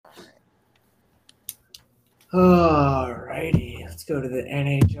Alrighty, let's go to the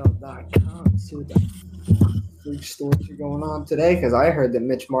NHL.com and see what the freak stories are going on today. Because I heard that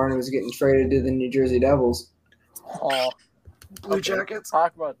Mitch Martin was getting traded to the New Jersey Devils. Oh, Blue okay, Jackets.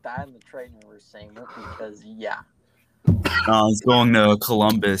 talk about that in the trade rumors segment because He's going to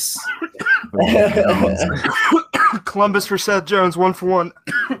Columbus. Columbus for Seth Jones, 1-for-1.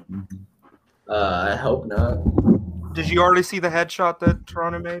 I hope not. Did you already see the headshot that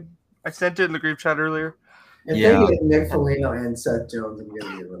Toronto made? I sent it in the group chat earlier. If Yeah. they get Nick Foligno and Seth Jones, I'm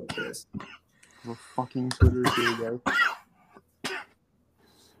gonna be a little pissed. Well, fucking Twitter here, guys.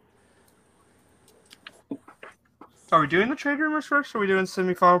 Are we doing the trade rumors first, or are we doing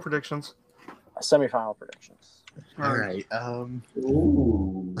semifinal predictions? semifinal predictions. All right.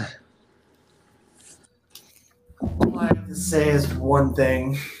 Ooh. All I have to say is one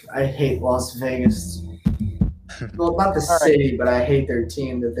thing. I hate Las Vegas. Well, not the city, but I hate their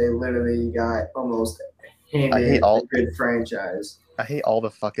team that they literally got almost handed I hate all- a good franchise. I hate all the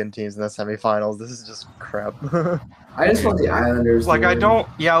fucking teams in the semifinals. This is just crap. I just want the Islanders. Like to I win.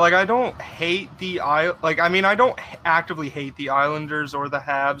 don't hate I don't actively hate the Islanders or the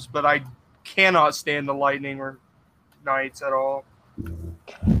Habs, but I cannot stand the Lightning or Knights at all.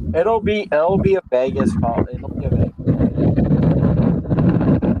 It'll be a Vegas call. It'll be a Vegas.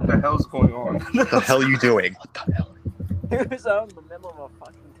 What the hell's going on? What the hell are you doing? What the hell? Who's out in the middle of a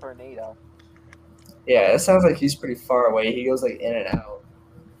fucking tornado? Yeah, it sounds like he's pretty far away. He goes like in and out.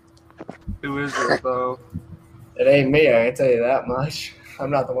 Who is it though? It ain't me, I can tell you that much. I'm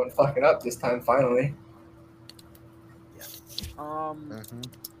not the one fucking up this time. Finally. Mhm.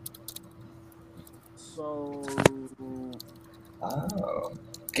 So Oh.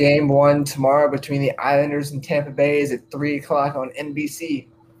 Game 1 tomorrow between the Islanders and Tampa Bay is at 3:00 on NBC.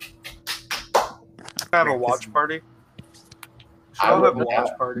 Have a watch party. Should I all have a would watch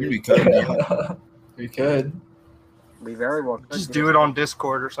not. party. We could. Yeah. We could. we very well could Just do it on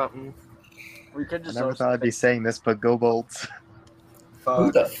Discord or something. We could I just. never thought I'd be saying this, but go Bolts.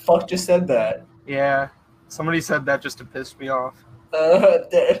 Who Fuck. the fuck just said that? Yeah. Somebody said that just to piss me off. I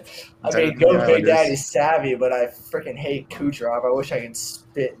mean, go Yeah, Big it is. Daddy Savvy, but I freaking hate Kucherov. I wish I could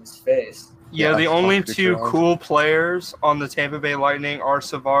spit in his face. Yeah, Yeah, the fuck only the two Toronto. cool players on the Tampa Bay Lightning are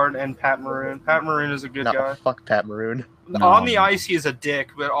Savard and Pat Maroon. Pat Maroon is a good No, guy. fuck Pat Maroon. No. On the ice, he's a dick,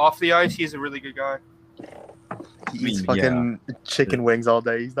 but off the ice, he's a really good guy. He I mean, eats fucking chicken wings all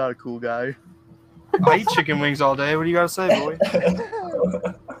day. He's not a cool guy. I eat chicken wings all day. What do you got to say, boy?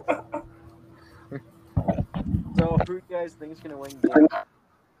 So who do you guys think is gonna win game?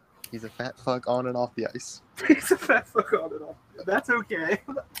 He's a fat fuck on and off the ice. He's a fat fuck on it all. That's okay.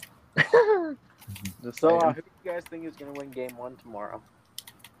 Just So saying. who do you guys think is gonna win game 1 tomorrow?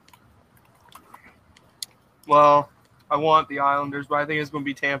 Well, I want the Islanders, but I think it's going to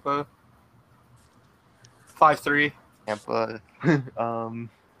be Tampa. 5-3. Tampa.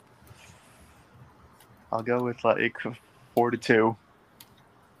 I'll go with like 4-2.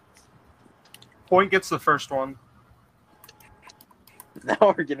 Point gets the first one.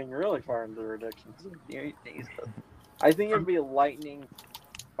 Now we're getting really far into the predictions. I think it'd be Lightning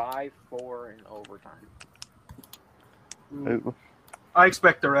 5-4 in overtime. Ooh. I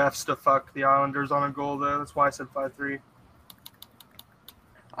expect the refs to fuck the Islanders on a goal, though. That's why I said 5-3.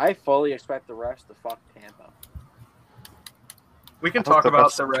 I fully expect the refs to fuck Tampa. We can I hope talk the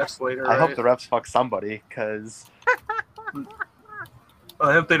about refs- the refs later, I right? hope the refs fuck somebody, because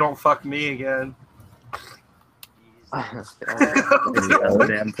I hope they don't fuck me again. Jesus.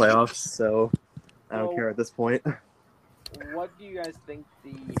 damn playoffs, so I don't care at this point. What do you guys think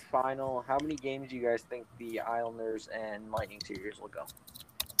the final? How many games do you guys think the Islanders and Lightning series will go?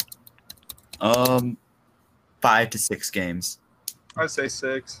 5 to 6 games. I'd say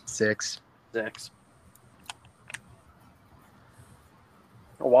 6. 6. 6.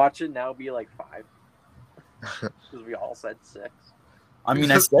 Watch it now be like 5 because we all said 6. I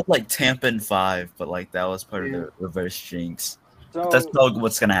mean, I said like Tampa and 5, but like that was part of the reverse jinx. So That's not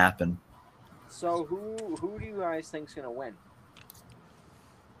what's gonna happen. So who do you guys think's gonna win?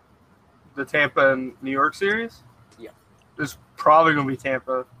 The Tampa and New York series? Yeah. It's probably going to be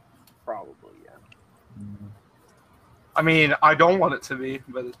Tampa. Probably, yeah. I mean, I don't want it to be,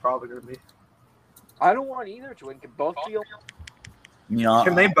 but it's probably going to be. I don't want either to win. Can both be? You know,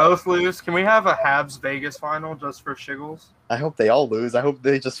 Can they both lose? Can we have a Habs Vegas final just for shiggles? I hope they all lose. I hope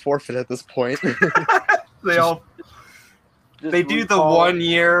they just forfeit at this point. They all Just they do the recall- 1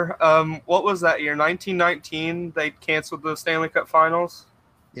 year. What was that year? 1919. They canceled the Stanley Cup Finals.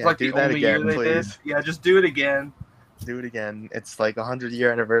 It's Yeah, like do the that only again, year they please. did. Yeah, just do it again. Do it again. It's like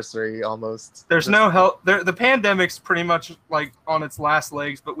 100-year anniversary almost. There's no help. The pandemic's pretty much like on its last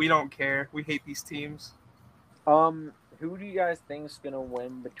legs, but we don't care. We hate these teams. Who do you guys think is gonna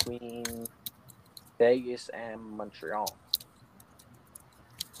win between Vegas and Montreal?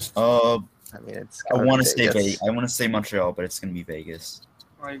 Uh, I mean, it's. I gotta want be to say Vegas. I want to say Montreal, but it's gonna be Vegas.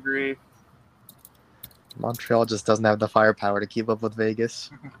 I agree. Montreal just doesn't have the firepower to keep up with Vegas.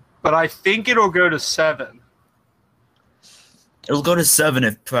 But I think it'll go to 7. It'll go to 7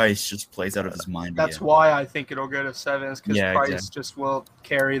 if Price just plays out of his mind. That's again. why I think it'll go to 7 is because Yeah, Price exactly. just will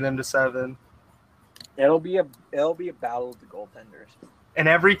carry them to 7. It'll be a battle of the goaltenders. And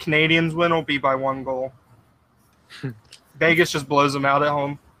every Canadians win will be by 1 goal. Vegas just blows them out at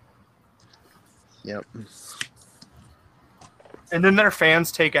home. Yep. And then their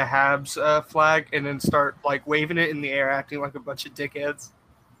fans take a Habs flag and then start like waving it in the air, acting like a bunch of dickheads.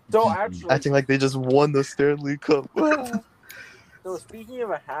 So actually, Acting like they just won the Stanley Cup. so speaking of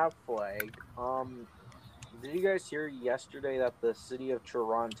a half flag, did you guys hear yesterday that the city of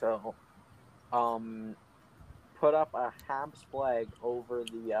Toronto, put up a Habs flag over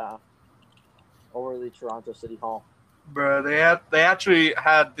the Toronto City Hall? Bro, they actually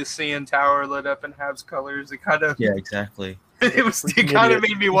had the CN Tower lit up in Habs colors. It kind of Yeah, exactly. it kind of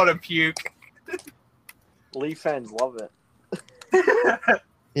made me want to puke. Leaf fans love it.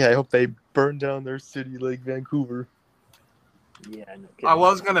 Yeah, I hope they burn down their city like Vancouver. Yeah, no kidding. I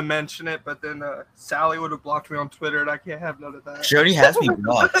was gonna mention it, but then Sally would have blocked me on Twitter, and I can't have none of that. She already has me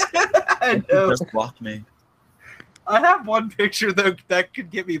blocked. I She know. just blocked me. I have one picture though that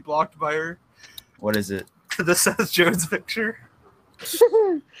could get me blocked by her. What is it? The Seth Jones picture.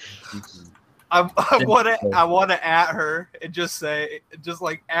 I want to at her and just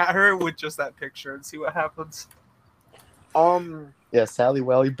like at her with just that picture and see what happens. Yeah, Sally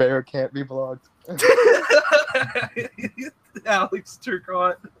Wally Bear can't be blocked. Alex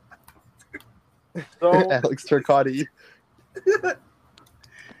Turcotte. So Alex Turcotte.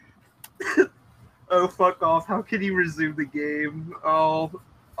 Oh, fuck off. How can he resume the game? Oh,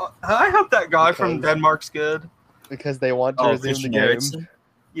 I hope that guy from Because- Denmark's good. Because they want to Oh, resume the Christian game. Eriksen?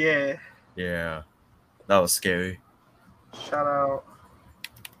 Yeah. Yeah, that was scary. Shout out.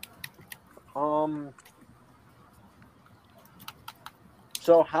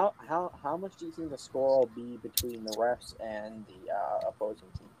 So how much do you think the score will be between the refs and the opposing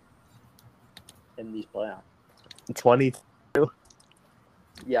team in these playoffs? 20.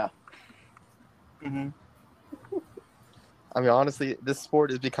 Yeah. Mm-hmm. I mean, honestly, this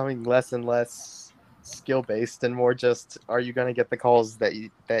sport is becoming less and less skill-based and more just, are you going to get the calls that you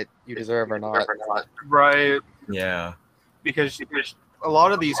deserve or not? Right. Yeah. Because a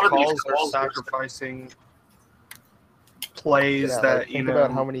lot of these calls are sacrificing plays Yeah, that, like, you think know.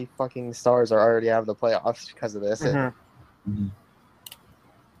 about how many fucking stars are already out of the playoffs because of this. Mhm. Mhm.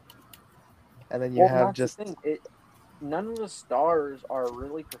 And then you Well, have that's just... the thing. None of the stars are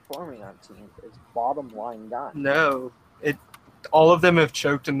really performing on teams. It's bottom line guys. No. All of them have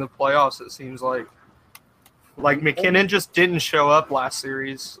choked in the playoffs, it seems like. Like, McKinnon just didn't show up last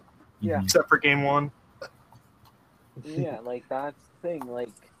series, Yeah. except for game 1. Yeah, like that's the thing. Like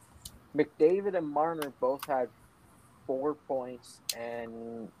McDavid and Marner both had 4 points,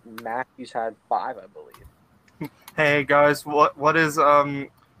 and Matthews had 5, I believe. Hey, guys, what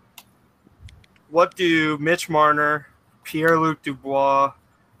do Mitch Marner, Pierre-Luc Dubois,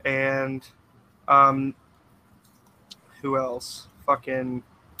 and who else? Fucking...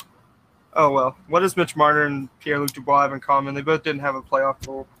 Oh, well. What does Mitch Marner and Pierre-Luc Dubois have in common? They both didn't have a playoff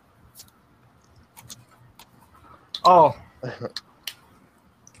goal. Oh,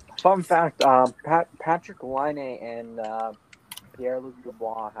 Fun fact: Patrick Laine and Pierre-Luc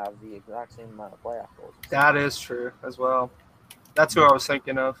Dubois have the exact same amount of playoff goals. that is true as well. That's who I was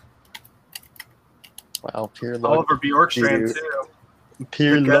thinking of. Wow, Oliver Bjorkstrand, Dude. too.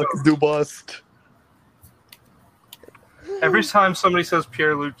 Pierre-Luc Dubois. Every time somebody says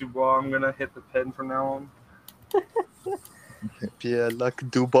Pierre-Luc Dubois, I'm going to hit the pin from now on. Pierre-Luc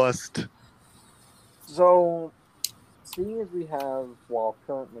Dubois. So, seeing as we have,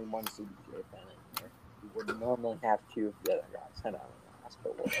 currently one CBJ fan in here, we would normally have 2 of the other guys head out of last,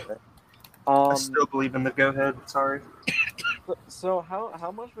 but whatever. I still believe in the go-ahead. Sorry. So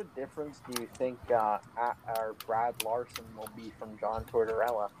how much of a difference do you think our Brad Larson will be from John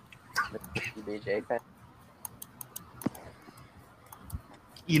Tortorella, the CBJ fan?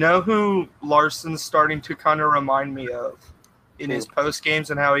 You know who Larson's starting to kind of remind me of in his post games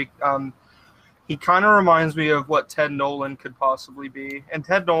and how he kind of reminds me of what Ted Nolan could possibly be. And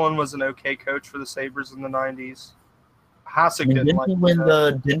Ted Nolan was an okay coach for the Sabres in the 90s. Hasek didn't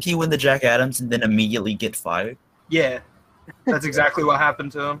like Didn't he win the Jack Adams and then immediately get fired? Yeah, that's exactly what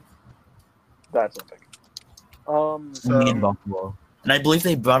happened to him. That's epic. Me in Buffalo. And I believe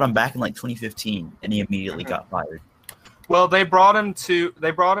they brought him back in like 2015, and he immediately got fired. Well, they brought him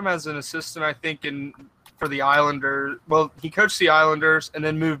as an assistant, I think, for the Islanders. Well, he coached the Islanders and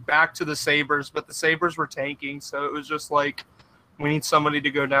then moved back to the Sabres, but the Sabres were tanking, so it was just like, we need somebody to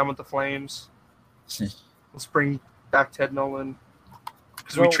go down with the Flames. Let's bring back Ted Nolan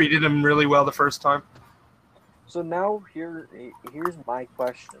because we treated him really well the first time. So now here's my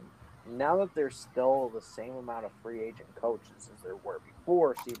question. Now that there's still the same amount of free agent coaches as there were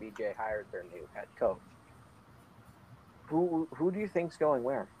before CBJ hired their new head coach, who do you think's going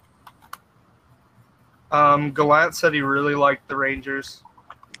where? Gallant said he really liked the Rangers.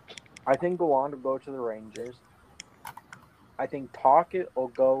 I think Gallant will go to the Rangers. I think Tocchet will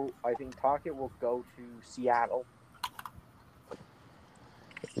go to Seattle.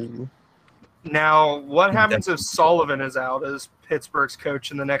 Now, what happens if Sullivan is out as Pittsburgh's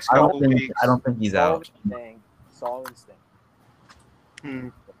coach in the next couple weeks? I don't think he's out. Sullivan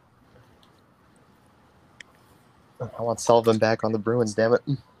staying. I want Sullivan back on the Bruins, damn it.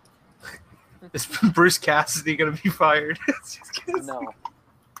 Is Bruce Cassidy going to be fired? No.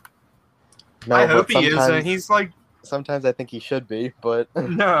 I hope he isn't. He's like... Sometimes I think he should be, but...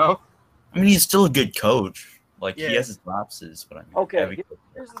 No. I mean, he's still a good coach. Like, Yeah. he has his lapses, but I mean... Okay,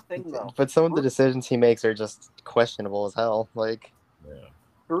 here's the thing, though. But some of the decisions he makes are just questionable as hell. Like... Yeah.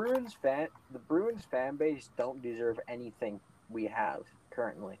 The Bruins fan base don't deserve anything we have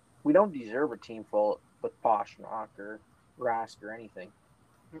currently. We don't deserve a team full with Pastrnak or Rask or anything.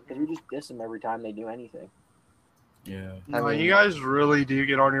 Because we just diss them every time they do anything. Yeah. No, I mean- you guys really do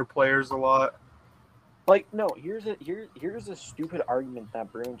get on your players a lot. Like, no, here's a stupid argument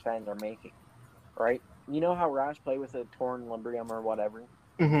that Bruins fans are making, right? You know how Rask played with a torn lumbrium or whatever?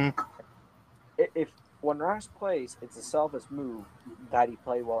 Mm-hmm. If when Rask plays, it's a selfish move that he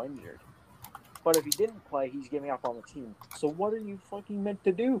played while injured. But if he didn't play, he's giving up on the team. So what are you fucking meant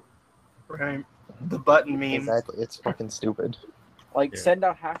to do? Right. The button meme. Exactly. It's fucking stupid. Like, Yeah. send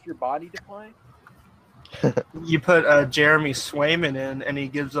out half your body to play? You put Jeremy Swayman in, and he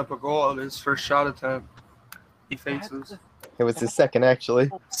gives up a goal on his first shot attempt. He faces. It was his second, actually.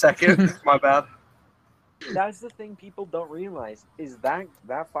 Second. My bad. That's the thing people don't realize, is that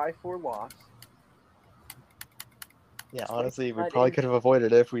 5-4 loss. Yeah, honestly, we probably could have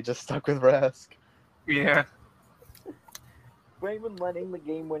avoided it if we just stuck with Rask. Yeah. Raymond letting the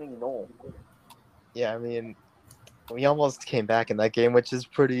game-winning goal. Yeah, I mean, we almost came back in that game, which is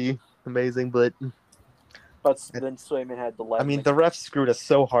pretty amazing, but... But then Swayman had the left. I mean, the refs screwed us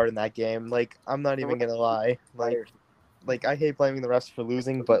so hard in that game. Like, I'm not even gonna lie. Like, I hate blaming the refs for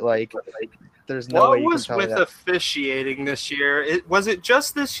losing, but like, there's no way What you can was tell me with that. officiating this year? Was it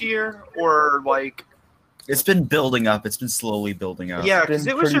just this year, or like? It's been building up. It's been slowly building up. Yeah, been because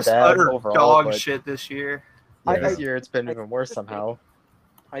it was pretty just bad utter overall, dog but- shit this year. Yeah, I- this year it's been even worse somehow.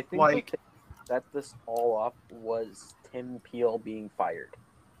 I think like- the thing that set this all up was Tim Peel being fired.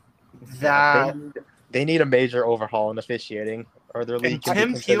 That They need a major overhaul in officiating, or their league and can be Tim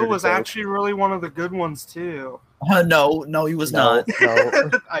considered Peel a was joke. actually really one of the good ones too. No, he was not.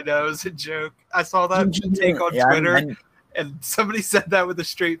 No. I know, it was a joke. I saw that take on Yeah, Twitter, and and somebody said that with a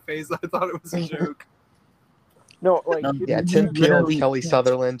straight face. I thought it was a joke. No, like No, Yeah, You Tim Peel, literally Kelly can't.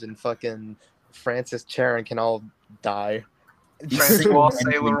 Sutherland, and fucking Francis Charon can all die. Francois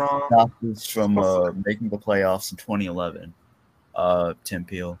Saint Laurent. stopped us from making the playoffs in 2011. Tim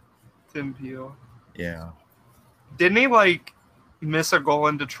Peel. Tim Peel. Yeah. Didn't he like miss a goal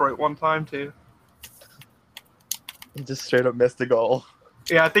in Detroit one time too? He just straight up missed a goal.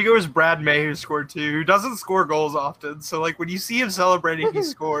 Yeah, I think it was Brad May who scored two. Who doesn't score goals often, so like when you see him celebrating, he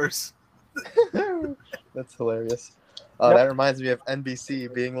scores. That's hilarious. Nope. That reminds me of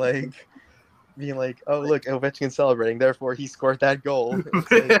NBC being like, oh look, Ovechkin celebrating, therefore he scored that goal.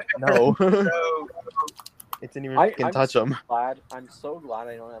 It's like, no, So, it didn't even I- fucking I'm touch him. I'm so glad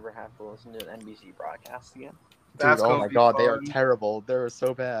I don't ever have to listen to an NBC broadcast again. Dude, That's oh gonna my be god, they are fun. terrible. They're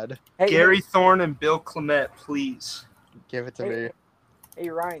so bad. Hey, Gary Thorne and Bill Clement, please. Give it to Hey, me. hey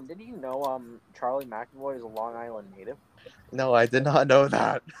Ryan, did you know Charlie McAvoy is a Long Island native? No, I did not know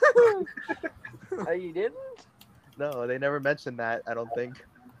that. You didn't? No, they never mentioned that. I don't think.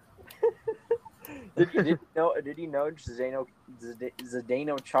 Did you know? Did you know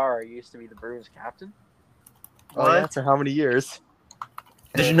Zdeno Chara used to be the Bruins captain? Oh, yeah, What? for how many years?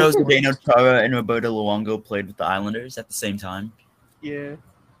 Did you know Zdeno Chara and Roberto Luongo played with the Islanders at the same time? Yeah.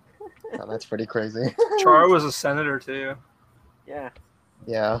 Oh, that's pretty crazy. Chara was a senator too. Yeah.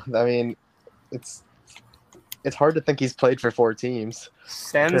 Yeah, I mean, it's hard to think he's played for 4 teams.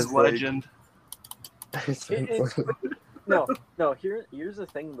 Sens Because, like- legend. No. Here's the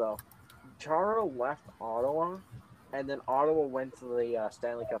thing though. Chara left Ottawa and then Ottawa went to the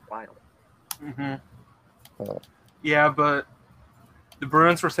Stanley Cup final. Yeah, but the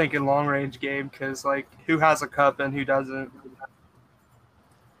Bruins were thinking long range game because like who has a cup and who doesn't.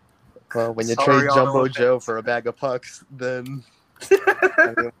 Well, when you Sorry, trade Ottawa Jumbo fans. Joe for a bag of pucks, then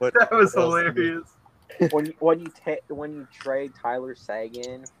I mean, what, That was what else do you- hilarious. when you trade Tyler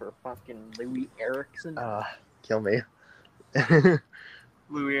Seguin for fucking Louis Erickson, kill me.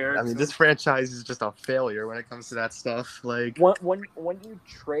 Louis I Erickson. mean, this franchise is just a failure when it comes to that stuff. Like, when you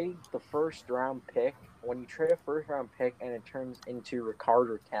trade the first round pick, when you trade a first round pick and it turns into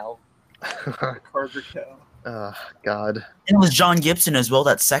Ricardo Kell, Carter Kell. oh God, And it was John Gibson as well.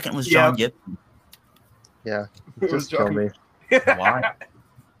 That second was John Gibson. yeah, It was just kill John- me. Why?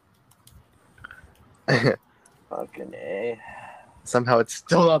 fucking A. Somehow, it's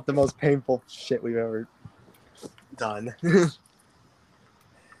still not the most painful shit we've ever done.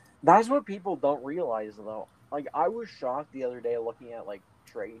 That's what people don't realize though. Like I was shocked the other day looking at like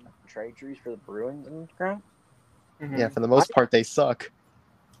trade trees for the Bruins and crap. Mhm. Yeah, for the most part, they suck.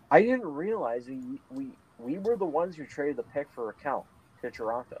 I didn't realize we were the ones who traded the pick for Raquel to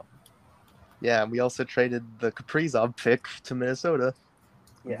Toronto. Yeah, and we also traded the Kaprizov pick to Minnesota.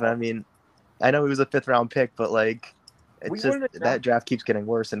 Yeah. But, I mean, I know he was a 5th-round pick, but like, We it's just wouldn't have that draft keeps getting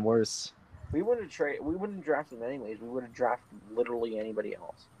worse and worse. We wouldn't have drafted him anyways. We would have drafted literally anybody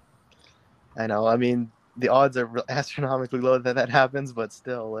else. I know. I mean, the odds are astronomically low that that happens, but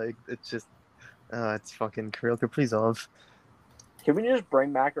still, like, it's just, it's fucking Kirill Kaprizov. Can we just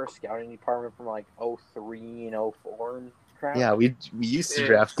bring back our scouting department from like 03 and 04 and crap? Yeah, we used to Yeah.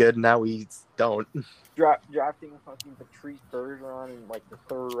 draft good, now we don't. Drafting fucking Patrice Bergeron in like the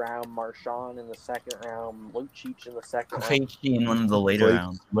 3rd round, Marchand in the 2nd round, Lucic in the 2nd round. KHD in one of the later Blake.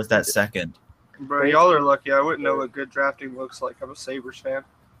 rounds. Was that second? Bro, y'all are lucky. I wouldn't know what good drafting looks like. I'm a Sabres fan.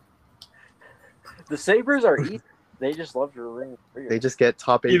 The Sabres are easy. They just love to ring. They just get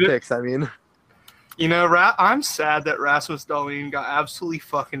top 8 You know- picks. I mean, You know, I'm sad that Rasmus Dahlin got absolutely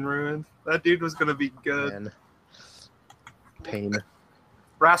fucking ruined. That dude was gonna be good. man. Pain.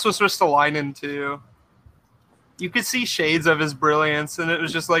 Rasmus Ristolainen too. You could see shades of his brilliance, and it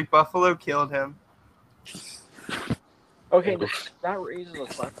was just like Buffalo killed him. Okay, that raises a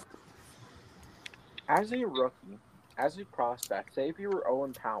question. As a rookie, as a prospect, say if you were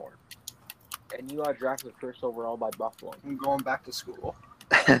Owen Power and you got drafted first overall by Buffalo, I'm going back to school.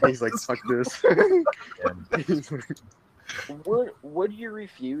 He's like, fuck this. would you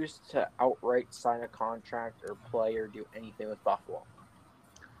refuse to outright sign a contract or play or do anything with Buffalo?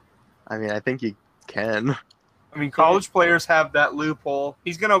 I mean, I think you can. I mean, college players have that loophole.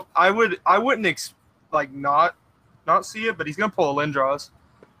 He's gonna. I wouldn't not see it, but he's gonna pull a Lindros.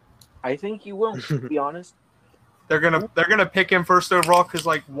 I think you will, to be honest. They're gonna pick him first overall because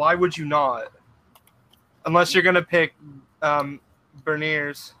like, why would you not? Unless you're gonna pick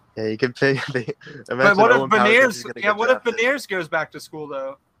Berniers. Yeah, you can pay. But what if Beniers? Yeah, what if Beniers goes back to school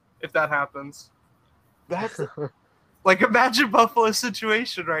though? If that happens, That's like imagine Buffalo's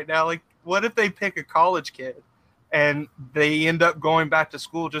situation right now. Like, what if they pick a college kid and they end up going back to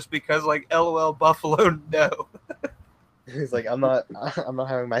school just because, like, LOL Buffalo? No, He's like, I'm not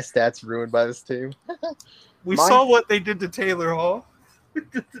having my stats ruined by this team. we Mine- saw what they did to Taylor Hall.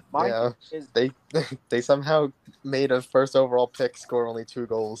 my Yeah. is They somehow made a first overall pick score only 2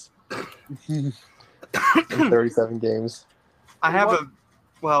 goals in 37 games. I have a.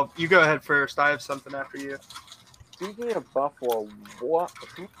 Well, you go ahead first. I have something after you. speaking of Buffalo.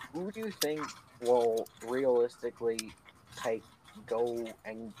 Who do you think will realistically go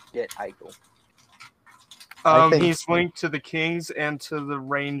and get Eichel? I think- He's linked to the Kings and to the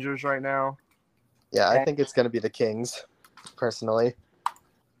Rangers right now. Yeah, I think it's gonna be the Kings, personally.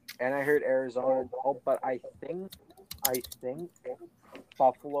 And I heard Arizona, but I think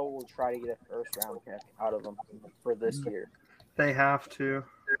Buffalo will try to get a first round pick out of them for this year. They have to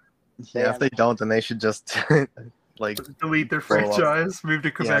Yeah, if they don't, then they should just like delete their Roll up. franchise, move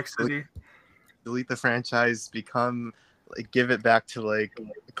to Quebec Yeah, City. delete the franchise, become like give it back to like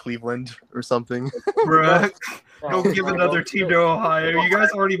Cleveland or something. Bruh, No, don't give no, another they'll- team to Ohio. You guys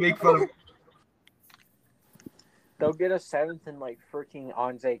already make fun of. They'll get a 7th in like freaking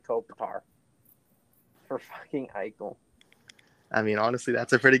Anze Kopitar for fucking Eichel. I mean, honestly,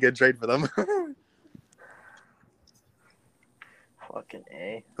 that's a pretty good trade for them. Fucking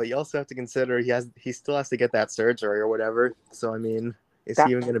A. But you also have to consider he still has to get that surgery or whatever. So I mean, is That-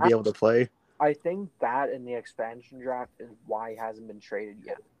 he even going to be able to play? I think that in the expansion draft is why he hasn't been traded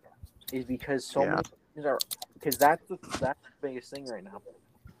yet. Is because so Yeah. many things are because that's the biggest thing right now.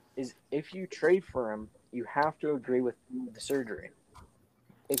 Is if you trade for him, you have to agree with the surgery.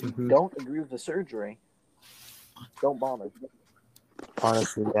 If you Mhm. don't agree with the surgery, Don't bother.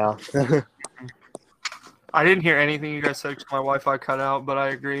 Honestly, yeah. I didn't hear anything you guys said because my Wi-Fi cut out, but I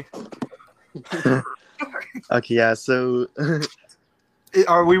agree. Okay, yeah. So,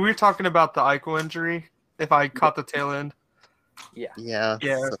 We were talking about the Eichel injury. If I caught the tail end, Yeah. yeah.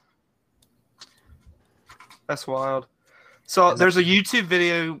 Yeah. So, that's wild. So there's a YouTube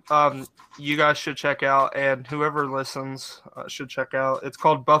video you guys should check out, and whoever listens should check out. It's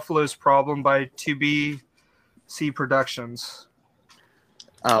called Buffalo's Problem by 2BC Productions.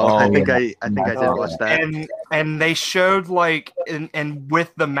 oh, I think yeah. I did watch that. And they showed like and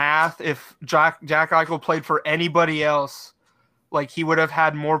with the math, if Jack Eichel played for anybody else, like he would have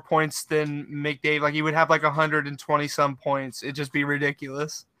had more points than McDavid. Like he would have like 120 some points. It'd just be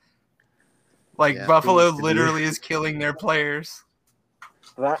ridiculous. Like Yeah, Buffalo seems to be. literally is killing their players.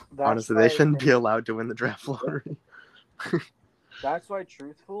 That's Honestly, why they I shouldn't be think- allowed to win the draft lottery. That's why,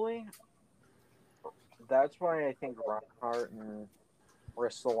 truthfully, that's why I think Reinhardt and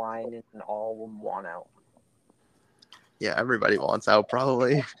Ristolainen and all of them want out. Yeah, everybody wants out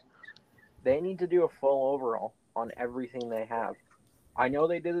probably. They need to do a full overhaul on everything they have. I know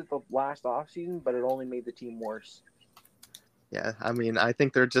they did it the last offseason, but it only made the team worse. Yeah, I mean, I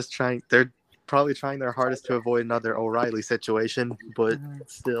think they're probably trying their hardest to avoid another O'Reilly situation, but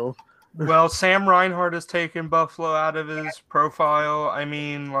still. Well, Sam Reinhart has taken Buffalo out of his profile. I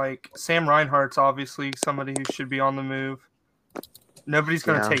mean, like Sam Reinhart's obviously somebody who should be on the move. Nobody's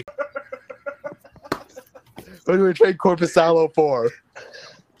gonna Yeah. take. What do we trade Corpusalo for?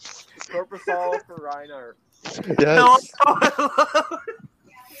 Corpusalo for Reinhardt. Yes. No,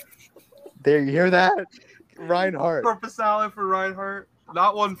 There, you hear that? Reinhardt. Corpusalo for Reinhardt.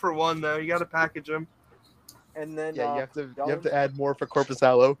 Not one for one though. You got to package him. And then Yeah, you have to add more for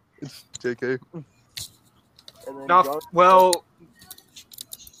Corpusalo. It's JK. and then Not Jones- well.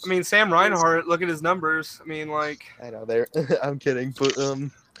 I mean, Sam Reinhart. Look at his numbers. I mean, like I know they're. I'm kidding, but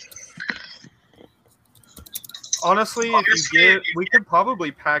honestly, we could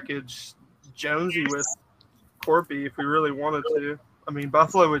probably package Jonesy with Corpy if we really wanted to. I mean,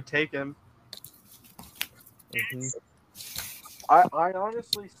 Buffalo would take him. I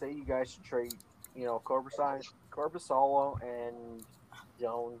honestly say you guys should trade, Corpusalo and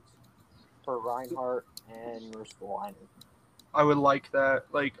Jones for Reinhardt and Ristolainen. I would like that,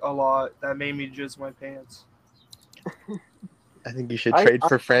 like a lot. That made me jizz my pants. I think you should I- trade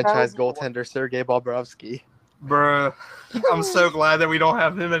for franchise I- goaltender Sergei Bobrovsky. Bruh, I'm so glad that we don't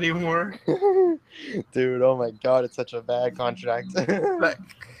have him anymore. Dude, oh my god, it's such a bad contract.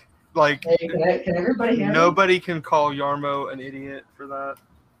 Like, Hey, can everybody hear me? nobody can call Yarmo an idiot for that.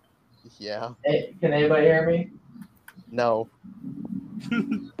 Yeah. Hey, can anybody hear me? No.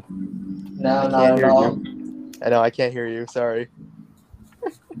 No, I not can't at hear all. you. I know, I can't hear you. Sorry.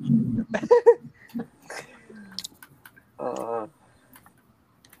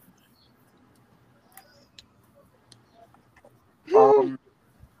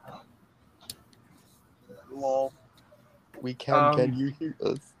 Lol. We can. Can Um, you hear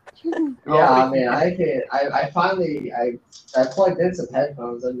us? Yeah, I mean, I finally plugged in some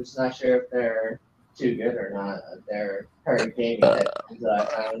headphones. I'm just not sure if they're too good or not. They're current gaming headphones that I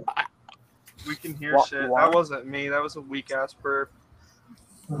found. We can hear Wha- shit. why? That wasn't me. That was a weak ass burp.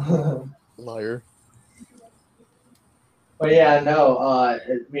 Liar. But yeah, no. I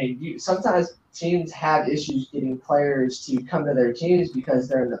mean, sometimes teams have issues getting players to come to their teams because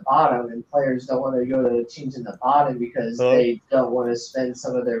they're in the bottom, and players don't want to go to teams in the bottom because Huh? they don't want to spend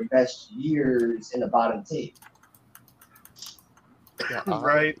some of their best years in the bottom team. Yeah,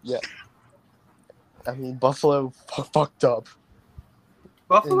 Right. Yeah. I mean, Buffalo fucked up.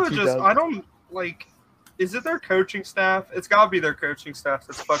 Buffalo In just, 2000. I don't, like, is it their coaching staff? It's got to be their coaching staff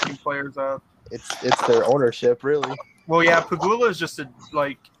that's fucking players up. It's their ownership, really. Well, yeah, Pagula is just, an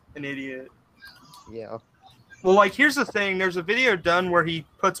idiot. Yeah. Well, like, here's the thing. There's a video done where he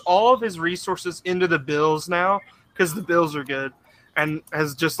puts all of his resources into the Bills now because the Bills are good and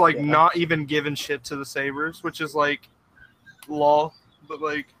has just, Yeah. not even given shit to the Sabres, which is, lol, but,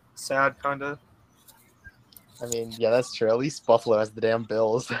 sad, kind of. I mean, yeah, that's true. At least Buffalo has the damn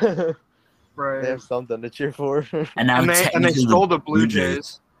Bills. They Right. have something to cheer for. And now And they technically stole the Blue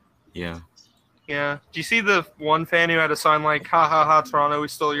Jays. Yeah. Yeah. Do you see the one fan who had to sign ha ha ha Toronto, we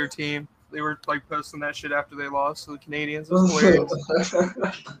stole your team? They were posting that shit after they lost to the Canadians. It was hilarious.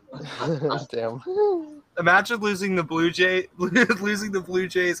 Damn. Imagine losing the Blue Jays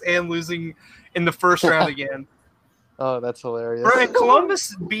and losing in the first round again. Oh, that's hilarious. Bro, and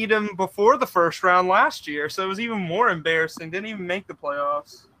Columbus beat him before the first round last year, so it was even more embarrassing. Didn't even make the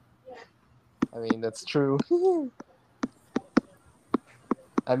playoffs. I mean, that's true.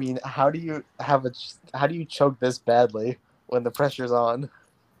 I mean, how do you choke this badly when the pressure's on?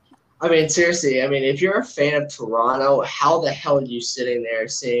 I mean, seriously, I mean, if you're a fan of Toronto, how the hell are you sitting there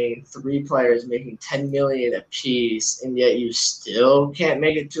seeing 3 players making $10 million apiece, and yet you still can't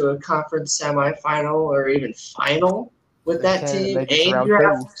make it to a conference semifinal or even final with They that can't team? make it to And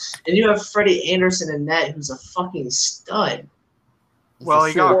round you have 2. Freddie Anderson in net, who's a fucking stud. Well,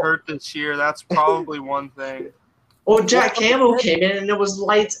 he got Well- hurt this year. That's probably one thing. Well, Jack Campbell came in and it was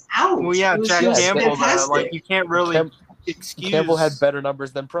lights out. Well, yeah, He was Jack Campbell, though. fantastic. Like, you can't really excuse. Campbell had better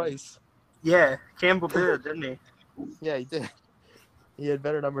numbers than Price. Yeah, Campbell did, didn't he? Yeah, he did. He had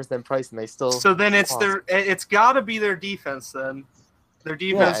better numbers than Price, and they still. So then it's lost. it's got to be their defense then. Their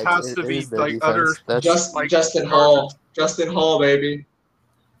defense Yeah, has to it be is their like defense. utter. That's like, Justin garbage. Hall, baby.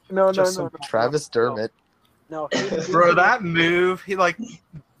 No, Just no. Travis Dermott. No, Bro, that move, he like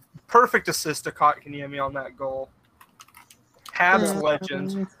perfect assist to Kotkaniemi on that goal. Habs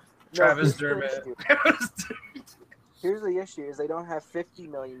legend, Travis Dermott. Here's the issue: is they don't have $50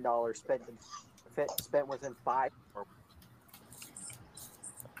 million spent within 5.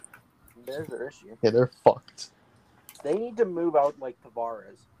 There's their issue. Yeah, they're fucked. They need to move out like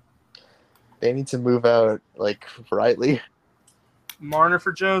Tavares. They need to move out like Riley. Marner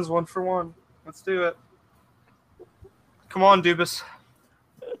for Jones, 1-for-1. Let's do it. Come on, Dubas.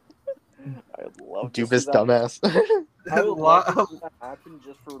 I'd love to see Dubas that. dumbass. I would love to see that happen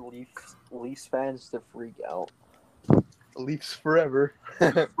just for Leafs fans to freak out. Leafs forever.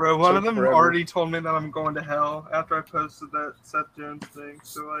 Bro, one of Choke them forever. already told me that I'm going to hell after I posted that Seth Jones thing.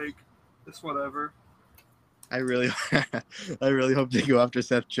 So, like, it's whatever. I really hope they go after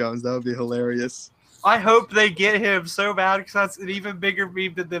Seth Jones. That would be hilarious. I hope they get him so bad because that's an even bigger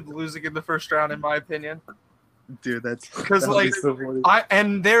meme than them losing in the first round, in my opinion. Dude, that's 'Cause, that would be like, so funny.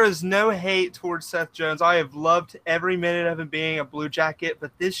 And there is no hate towards Seth Jones. I have loved every minute of him being a Blue Jacket,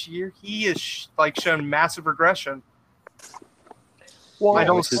 but this year he has shown massive regression. Well, I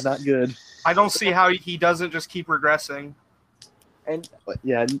don't- Which is not good. I don't see how he doesn't just keep regressing. and But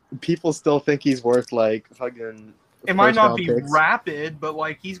yeah, people still think he's worth like fucking. It might not first-round be picks. rapid, but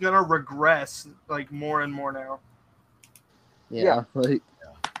like he's gonna regress like more and more now. Yeah, like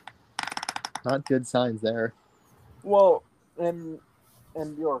not good signs there. well, and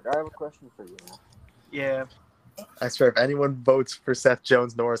Bjork, I have a question for you. Yeah. I swear, if anyone votes for Seth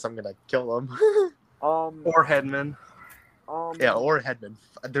Jones Norris, I'm gonna kill him. Or Hedman. Yeah, or Hedman.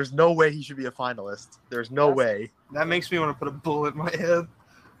 There's no way he should be a finalist. There's no Yes. way. That makes me want to put a bullet in my head.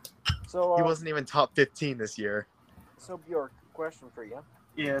 So He wasn't even top 15 this year. So Bjork, question for you.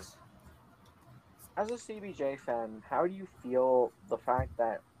 Yes. As a CBJ fan, how do you feel the fact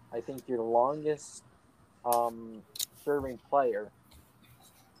that I think your longest serving player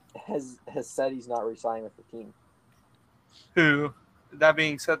has said he's not resigning with the team? Who? That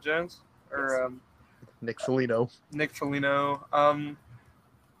being Seth Jones or Nick Foligno. Nick Foligno.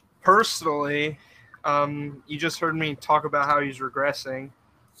 Personally, you just heard me talk about how he's regressing.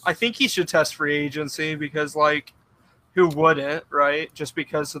 I think he should test free agency because, like, who wouldn't, right? Just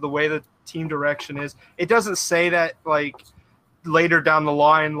because of the way the team direction is. It doesn't say that, like, later down the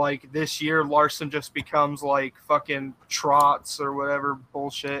line, like, this year, Larson just becomes, like, fucking Trotz or whatever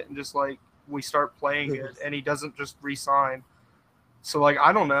bullshit and just, like, we start playing good and he doesn't just re-sign. So, like,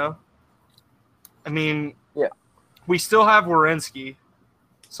 I don't know. I mean, Yeah. we still have Werenski.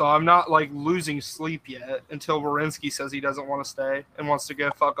 So I'm not, like, losing sleep yet until Werenski says he doesn't want to stay and wants to go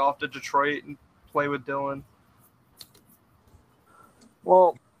fuck off to Detroit and play with Dylan.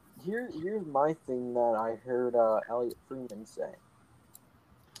 Well, here's my thing that I heard Elliot Freeman say.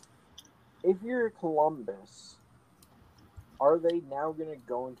 If you're Columbus, are they now going to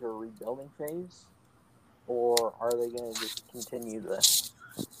go into a rebuilding phase, or are they going to just continue this?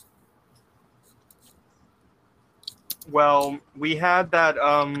 Well, we had that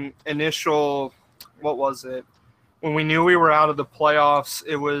initial, what was it? When we knew we were out of the playoffs,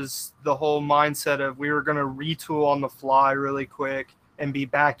 it was the whole mindset of we were going to retool on the fly really quick and be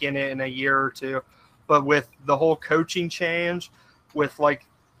back in it in a year or two. But with the whole coaching change, with like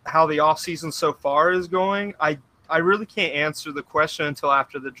how the offseason so far is going, I really can't answer the question until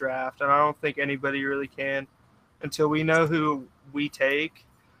after the draft. And I don't think anybody really can until we know who we take.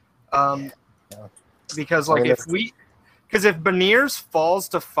 Because like if Beniers falls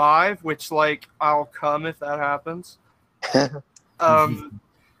to 5, which like I'll come if that happens,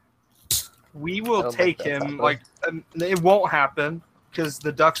 we will take him. Like it won't happen because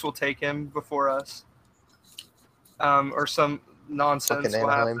the Ducks will take him before us, or some nonsense will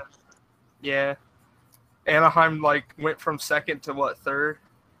happen. Yeah, Anaheim like went from 2nd to what, 3rd?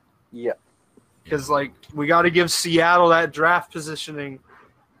 Yeah. Because like we got to give Seattle that draft positioning.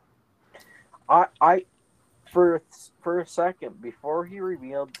 I for a second before he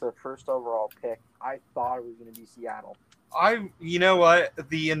revealed the first overall pick, I thought it was going to be Seattle. You know what?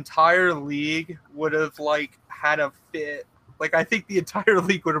 The entire league would have had a fit. I think the entire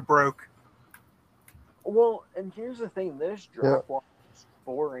league would have broke. Well, and here's the thing: this draft is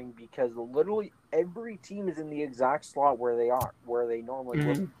boring because literally every team is in the exact slot where they normally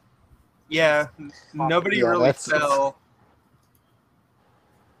would. Yeah, nobody really fell.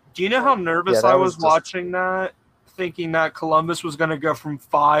 Do you know how nervous I was watching that, thinking that Columbus was going to go from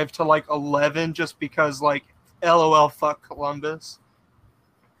 5 to 11 just because LOL fuck Columbus?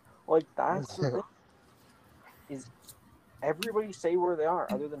 That's the thing. Is everybody say where they are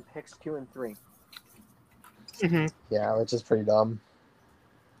other than picks 2 and 3? Mm-hmm. Yeah, which is pretty dumb.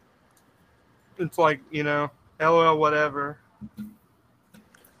 It's LOL whatever.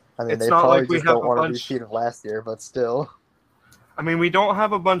 I mean, it's they not probably like we just have don't a want bunch... to repeat of last year, but still. I mean, we don't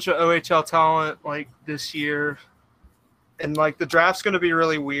have a bunch of OHL talent this year, and the draft's going to be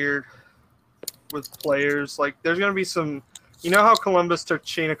really weird with players. There's going to be some. You know how Columbus took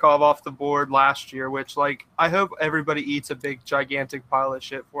Chinakhov off the board last year, which I hope everybody eats a big gigantic pile of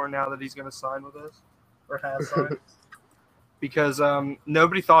shit for now that he's going to sign with us or has signed, because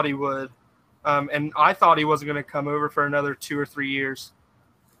nobody thought he would, and I thought he wasn't going to come over for another 2 or 3 years.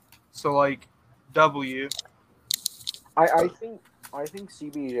 So W. I think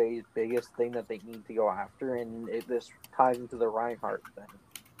CBJ's biggest thing that they need to go after, and this ties into the Reinhardt thing,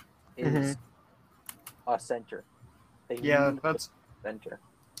 is a center. That's center.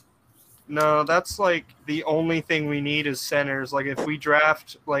 No, that's the only thing we need is centers. If we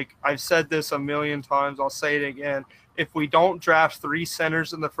draft, I've said this a million times, I'll say it again. If we don't draft 3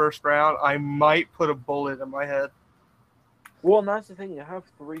 centers in the first round, I might put a bullet in my head. Well, and that's the thing. You have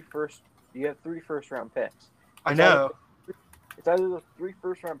 3 first round picks. I know. It's either those 3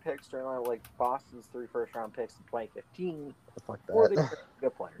 first-round picks turn out Boston's 3 first-round picks in 2015, or they pick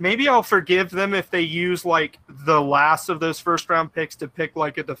good players. Maybe I'll forgive them if they use the last of those first-round picks to pick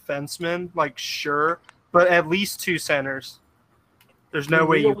a defenseman. Sure, but at least 2 centers. There's no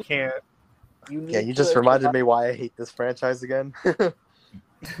way you can't. You just reminded me why I hate this franchise again.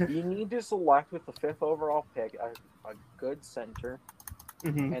 You need to select with the 5th overall pick a good center,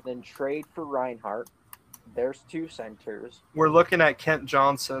 and then trade for Reinhardt. There's 2 centers. We're looking at Kent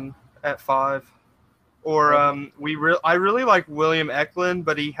Johnson at 5. Or I really like William Eklund,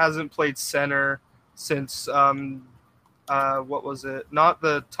 but he hasn't played center since what was it? Not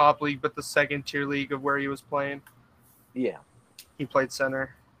the top league, but the second tier league of where he was playing. Yeah. He played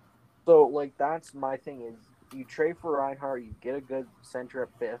center. So that's my thing is you trade for Reinhardt, you get a good center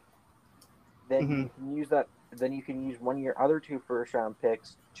at 5th. Then you can use that. Then you can use one of your other 2 first-round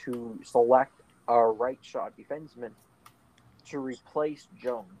picks to select a right shot defenseman to replace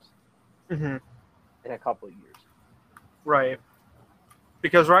Jones in a couple of years. Right.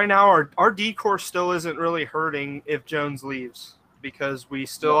 Because right now our D-core still isn't really hurting if Jones leaves, because we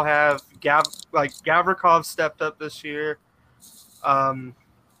still have Gavrikov stepped up this year. Fucking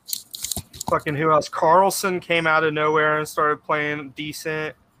who else? Carlson came out of nowhere and started playing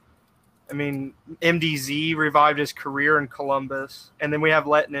decent. I mean, MDZ revived his career in Columbus, and then we have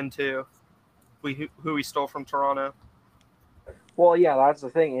Lettinen too. Who we stole from Toronto. Well, yeah, that's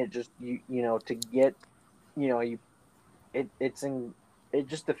the thing. It just to get it's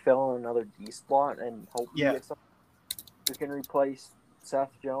just to fill in another D slot and hope you get someone who can replace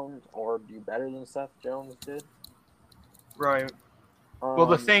Seth Jones or do better than Seth Jones did. Right. Well,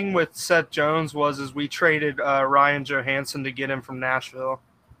 the thing with Seth Jones is we traded Ryan Johansson to get him from Nashville,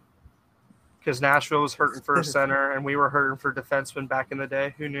 because Nashville was hurting for a center and we were hurting for defensemen back in the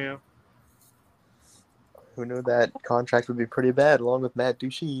day. Who knew? Who knew that contract would be pretty bad, along with Matt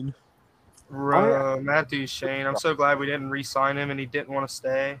Duchene. Matt Duchene. I'm so glad we didn't re-sign him and he didn't want to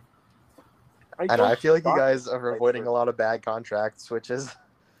stay. I know. I feel like you guys are avoiding a lot of bad contracts, which is...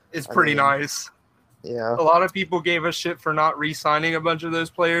 It's pretty nice. Yeah. A lot of people gave us shit for not re-signing a bunch of those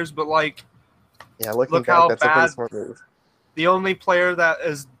players, but look how that's a pretty smart move. The only player that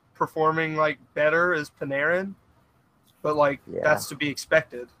is performing better is Panarin, but that's to be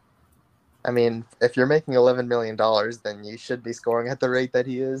expected. I mean, if you're making $11 million, then you should be scoring at the rate that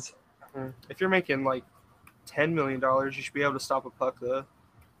he is. If you're making $10 million, you should be able to stop a puck, though.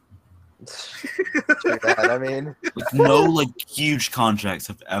 True that. I mean, no huge contracts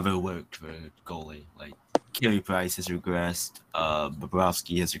have ever worked for a goalie. Carey Price has regressed.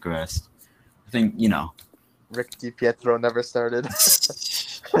 Bobrovsky has regressed. I think Rick DiPietro never started.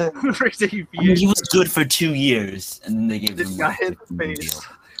 He was good for 2 years, and then they gave him guy hit the face.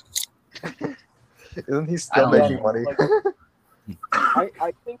 Isn't he still making money?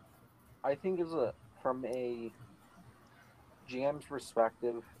 I think I think from a GM's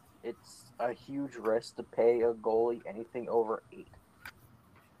perspective, it's a huge risk to pay a goalie anything over 8.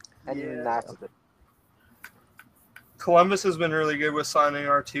 And even Yeah. that's a bit. Columbus has been really good with signing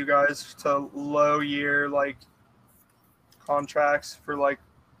our 2 guys to low year contracts for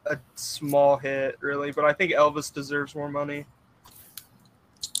a small hit, really. But I think Elvis deserves more money.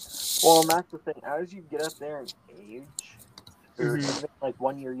 Well, and that's the thing. As you get up there in age, or Mhm. even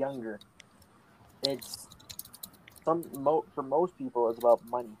 1 year younger, it's for most people it's about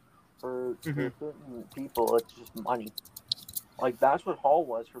money. For Mhm. certain people, it's just money. That's what Hall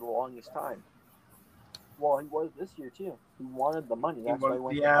was for the longest time. Well, he was this year too. He wanted the money. That's why he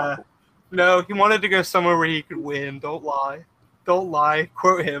went to Buffalo. No, he wanted to go somewhere where he could win. Don't lie. Don't lie.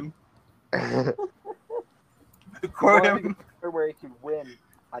 Quote him. Quote him. Where he could win.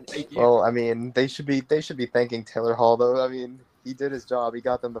 Well, I mean, they should be thanking Taylor Hall though. I mean, he did his job. He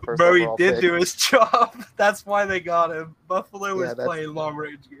got them the first Bro, he overall did pick. do his job. That's why they got him. Buffalo was that's- playing long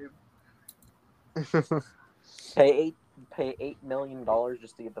range game. Pay $8 million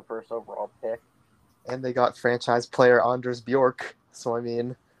just to get the first overall pick. And they got franchise player Anders Bjork. So I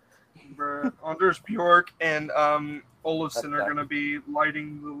mean, Bro, Anders Bjork and Olofsson are Okay. going to be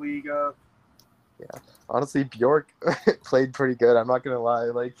lighting the league up. honestly, Bjork played pretty good. I'm not gonna lie.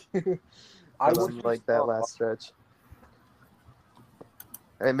 I on, wouldn't like be that last stretch.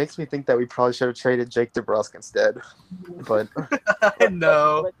 And it makes me think that we probably should have traded Jake DeBrusk instead. But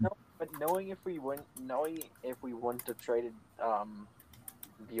No. But knowing if we wouldn't have traded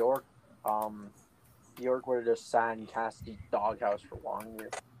Bjork, Bjork would have just sat in Cassidy's doghouse for longer.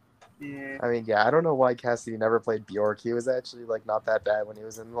 Yeah. I mean, yeah, I don't know why Cassidy never played Bjork. He was actually not that bad when he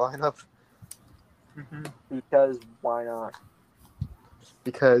was in the lineup. Mhm. Because why not?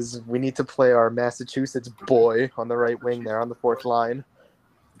 Because we need to play our Massachusetts boy on the right wing there on the 4th line.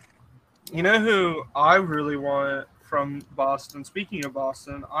 You know who I really want from Boston? Speaking of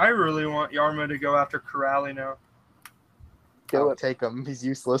Boston, I really want Yarmo to go after Corrali now. Do I'll it. take him. He's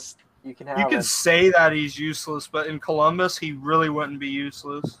useless. You can You have can him. say that he's useless, but in Columbus, he really wouldn't be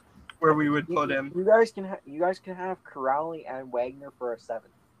useless. Where we would put him. You guys can have Corrali and Wagner for a 7.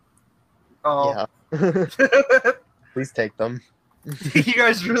 Oh, Yeah. Please take them. you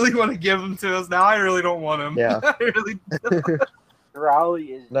guys really want to give him to us now? I really don't want him. Yeah. I really. Corrali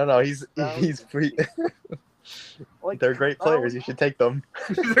is No, he's free. They're great Corrali- players. You should take them.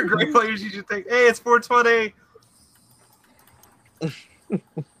 They're great players. You should take. Hey, it's 420.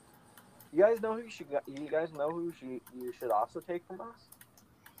 You guys know who you should also take from us?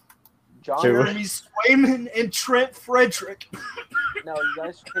 John. True. Jeremy Swayman and Trent Frederick. No, you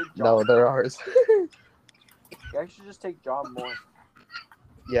guys should take John. No, they're ours. You guys should just take John Moore.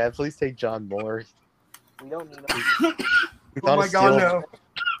 Yeah, please take John Moore. We don't need him. He's Oh on my a God, steal. no.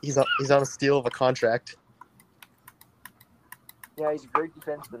 He's on a steal of a contract. Yeah, he's a great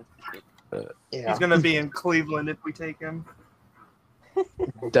defenseman. Yeah. He's gonna be in Cleveland if we take him.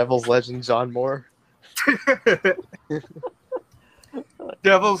 Devils legend John Moore.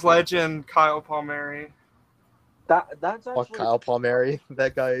 Devils legend Kyle Palmieri. That's Fuck actually Kyle Palmieri.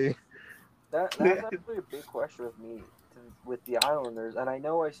 That guy. that's actually a big question with me with the Islanders. And I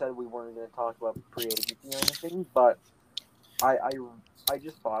know I said we weren't going to talk about free agency or anything, but I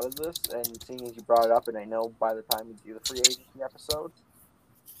just thought of this, and seeing as you brought it up, and I know by the time we do the free agency episode,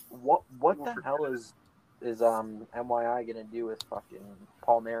 what the hell is MYI going to do with fucking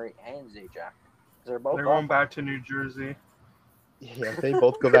Palmieri and Zajac? They're both They're going back to New Jersey. Yeah, if they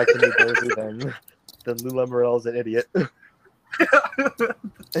both go back to New Jersey, then Lou Lamorielle's an idiot.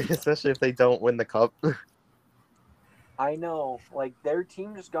 Especially if they don't win the cup. I know, their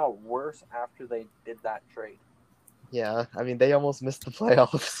team just got worse after they did that trade. Yeah, I mean they almost missed the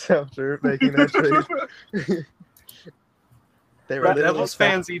playoffs after making that trade. They were literally Devils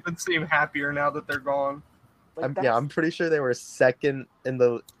fans even seem happier now that they're gone. I'm pretty sure they were second in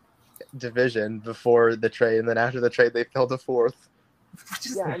the division before the trade, and then after the trade they fell to 4th.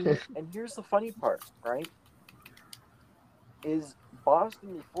 Yeah, and here's the funny part, right? Is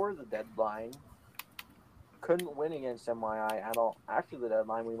Boston before the deadline couldn't win against MYI at all. After the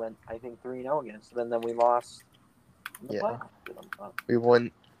deadline, we went, I think, 3-0 against them, and then we lost. In the playoffs to them. We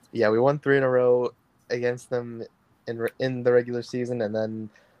won 3 in a row against them in the regular season, and then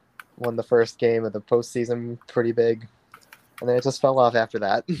won the first game of the postseason pretty big, and then it just fell off after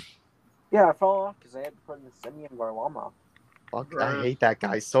that. Yeah, I fell off because I had to put in Semyon Varlamov. Fuck, Right. I hate that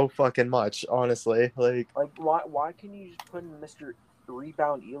guy so fucking much, honestly. Why can you just put in Mr.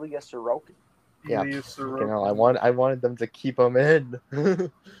 Rebound Ilya Sorokin? Yeah, Ilya you Sorokin. know, I wanted them to keep him in.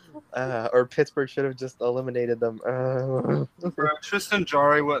 Or Pittsburgh should have just eliminated them. Bro, Tristan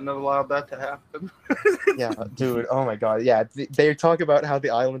Jarry wouldn't have allowed that to happen. Yeah, dude. Oh my God. Yeah, they talk about how the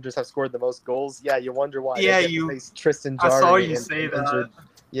Islanders have scored the most goals. Yeah, you wonder why. Yeah, They get to face Tristan I Jarry saw you and say that. injured.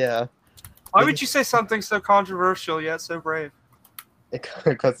 Yeah, Why would you say something so controversial yet so brave?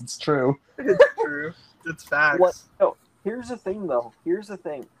 because it's true. It's true. It's facts. What? No. Here's the thing, though. Here's the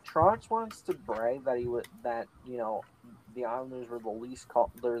thing. Trotz wants to brag that the Islanders were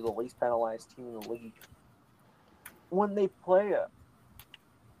they're the least penalized team in the league. When they play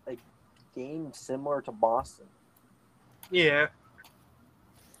a game similar to Boston, Yeah.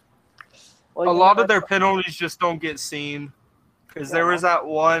 like, A lot of their penalties just don't get seen. Because there was that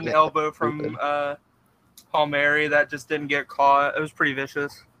one Yeah, elbow from Palmieri that just didn't get caught. It was pretty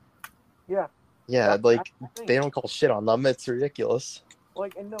vicious. Yeah, That's like the thing. they don't call shit on them. It's ridiculous.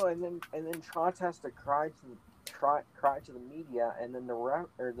 Like, and then Trotz has to cry to the media, and then the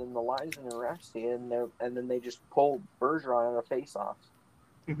linesman and refs see it, and then they just pull Bergeron out of face-offs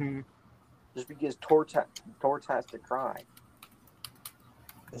Mm-hmm. just because Torts has to cry.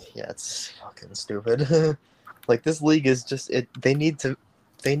 Yeah, it's fucking stupid. Like this league is just it. They need to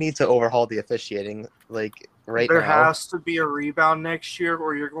overhaul the officiating. Like right There now. has to be a rebound next year,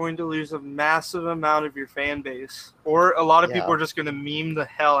 or you're going to lose a massive amount of your fan base. Or a lot of people Yeah. are just going to meme the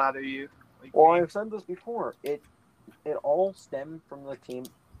hell out of you. Like, Well, I've said this before. It all stemmed from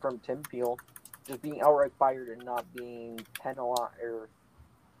Tim Peel just being outright fired and not being penalized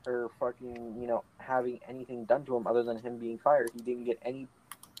or fucking having anything done to him other than him being fired. He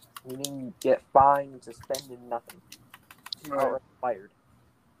didn't get fined, suspended, nothing. He was Right. outright fired.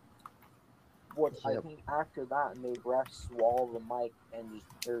 What I Yep. think after that made refs swallow the mic and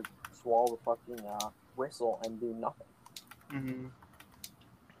swallow the fucking whistle and do nothing. mhm.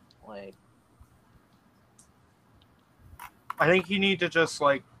 Like, I think you need to just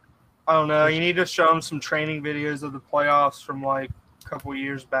I don't know. You need to show them some training videos of the playoffs from a couple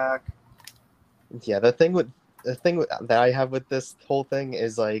years back. Yeah, the thing that I have with this whole thing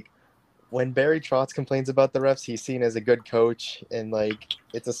is when Barry Trotz complains about the refs, he's seen as a good coach and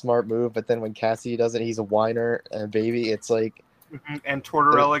it's a smart move. But then when Cassidy does it, he's a whiner and a baby. It's Mhm. And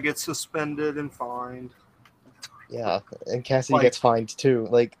Tortorella gets suspended and fined. yeah, and Cassidy gets fined too.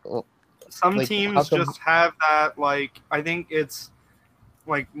 Some how teams come- just have that. I think it's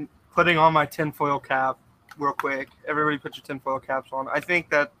putting on my tinfoil cap real quick. Everybody put your tinfoil caps on. I think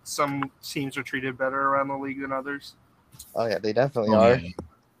that some teams are treated better around the league than others. oh yeah, they definitely Oh, are. yeah.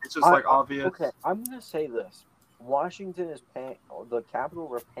 It's just obvious. Okay, I'm gonna say this: Washington is paying the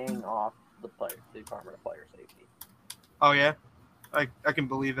Capitals are paying off the Department of Player Safety. Oh yeah, I can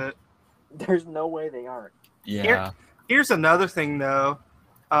believe it. There's no way they aren't. Yeah. Here's another thing though.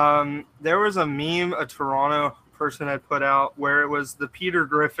 There was a meme a Toronto person had put out where it was the Peter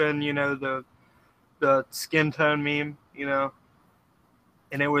Griffin, the skin tone meme,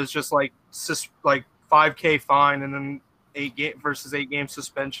 and it was just 5K fine and then 8 game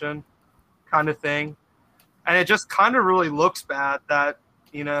suspension kind of thing. And it just kind of really looks bad that,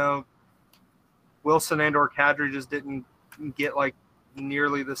 Wilson and or Kadri just didn't get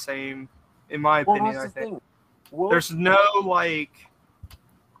nearly the same, in my opinion, I think. There's no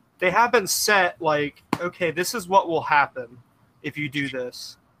they haven't set okay, this is what will happen if you do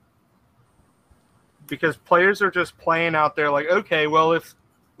this. Because players are just playing out there okay, well, if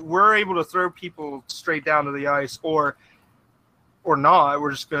we're able to throw people straight down to the ice or not,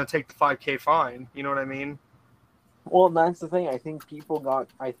 we're just going to take the 5K fine. You know what I mean? Well, that's the thing. I think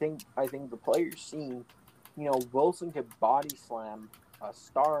I think the players seen, Wilson could body slam a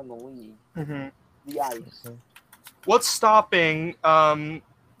star in the league, Mm-hmm. the ice. What's stopping Milan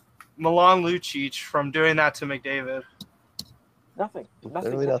Lucic from doing that to McDavid? Nothing.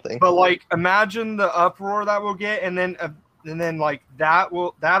 Literally nothing. But imagine the uproar that we'll get, and then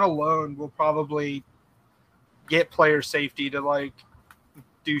that alone will probably get player safety to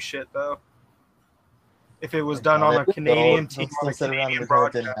do shit though. If it was done on a Canadian team on a Canadian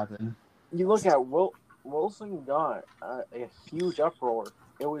broadcast. You look at Wilson got a huge uproar.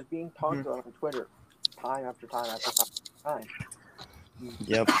 It was being talked about on Twitter time after time after time.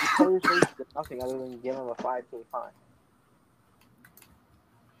 Yep. The players did nothing other than give him a 5K fine.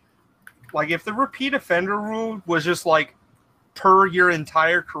 If the repeat offender rule was just per your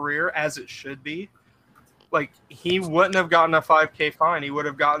entire career as it should be, he wouldn't have gotten a 5K fine. He would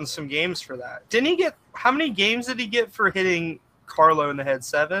have gotten some games for that. Didn't he get, how many games did he get for hitting Carlo in the head?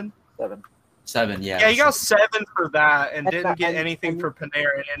 7? 7, yeah. Yeah, he got 7 for that and didn't get and- anything for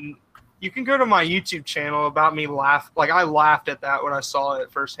Panarin. And you can go to my YouTube channel about me I laughed at that when I saw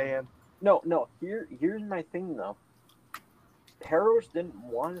it firsthand. No. Here's my thing though. Harris didn't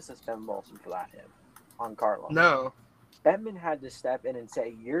want to suspend Wilson for that hit on Carlos. No. Bettman had to step in and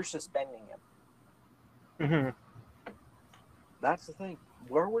say, "You're suspending him." hmm That's the thing.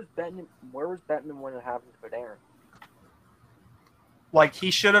 Where was Bettman when it happened to Panarin? Like,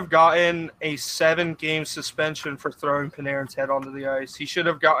 he should have gotten a 7-game suspension for throwing Panarin's head onto the ice. He should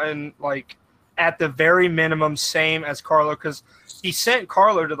have gotten, like, at the very minimum, same as Carlo, because he sent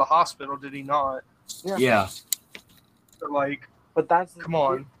Carlo to the hospital, did he not? Yeah. So, like, But that's come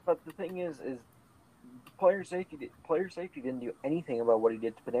on. But the thing is player safety didn't do anything about what he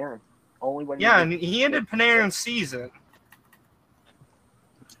did to Panarin. Only when Yeah, and he ended Panarin's season.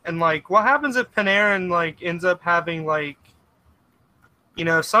 And, like, what happens if Panarin, like, ends up having, like, you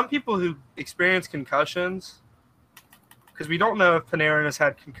know, some people who experience concussions, because we don't know if Panarin has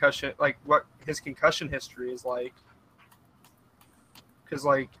had concussion, like, what his concussion history is like. Because,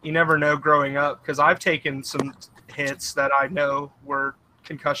 like, you never know growing up, because I've taken some hits that I know were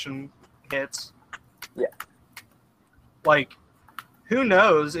concussion hits. Yeah. Like, who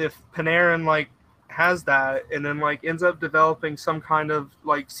knows if Panarin, like, has that and then, like, ends up developing some kind of,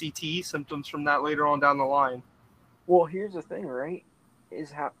 like, CTE symptoms from that later on down the line. Well, here's the thing, right?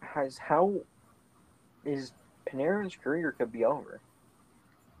 How Panarin's career could be over.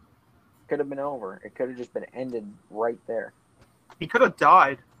 Could have been over. It could have just been ended right there. He could have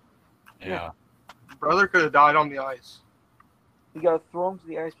died. Yeah. His brother could have died on the ice. He got thrown to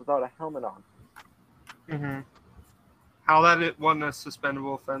the ice without a helmet on. Mm-hmm. How that it wasn't a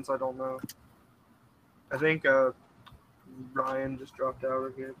suspendable offense, I don't know. I think Ryan just dropped out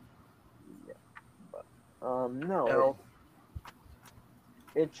again. No. No.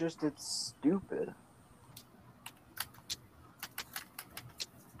 It's stupid.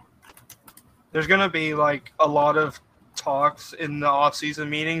 There's going to be, like, a lot of talks in the off-season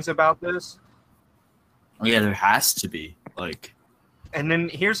meetings about this. Oh, yeah, there has to be. Like, And then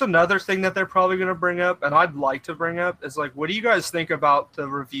here's another thing that they're probably going to bring up, and I'd like to bring up, is, like, what do you guys think about the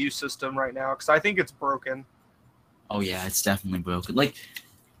review system right now? Because I think it's broken. oh yeah, it's definitely broken. Like,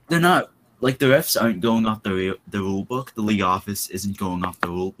 they're not like the refs aren't going off the rule book. The league office isn't going off the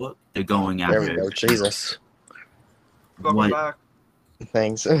rule book. They're going There we after go. Jesus. Welcome What? back.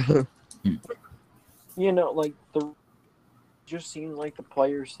 Thanks. You know, like just seems like the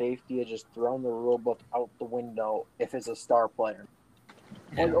player safety has just thrown the rule book out the window if it's a star player.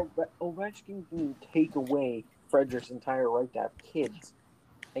 Yeah. Like Ovechkin can take away Frederick's entire right to have kids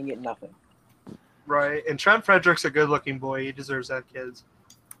and get nothing. Right. And Trent Frederick's a good-looking boy. He deserves that, kids.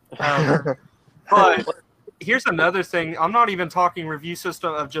 But here's another thing. I'm not even talking review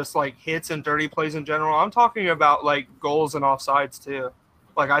system of just, like, hits and dirty plays in general. I'm talking about, like, goals and offsides, too.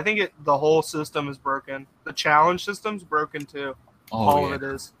 Like, I think the whole system is broken. The challenge system's broken, too. All yeah. of it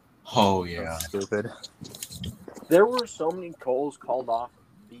is. Oh yeah. Stupid. There were so many goals called off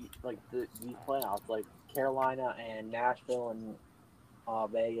the playoffs, like Carolina and Nashville and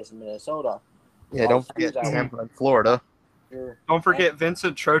Vegas and Minnesota. Yeah, don't forget Tampa and Florida. Don't forget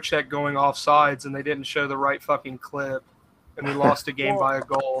Vincent Trocheck going off sides, and they didn't show the right fucking clip, and we lost a game by a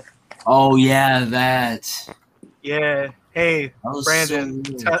goal. Oh yeah, that. Yeah. Hey, That was Brandon,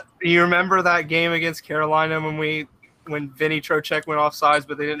 so weird. you remember that game against Carolina when Vinny Trocheck went off sides,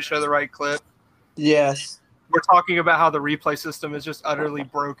 but they didn't show the right clip? Yes. We're talking about how the replay system is just utterly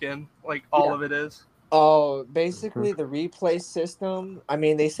broken. Like, all of it is. Oh, basically the replay system. I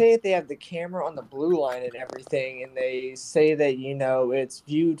mean, they say that they have the camera on the blue line and everything, and they say that it's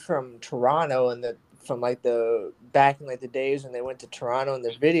viewed from Toronto and from like the back in like the days when they went to Toronto in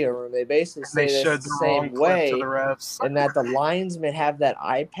the video room. They basically say They that showed it's the the wrong same clip way, to the refs. and that the linesmen have that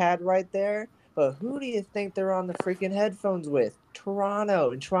iPad right there. But who do you think they're on the freaking headphones with?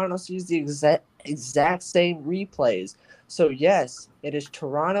 Toronto, and Toronto sees the exact same replays. So yes, it is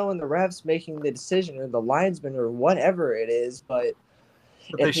Toronto and the refs making the decision, or the linesman, or whatever it is. But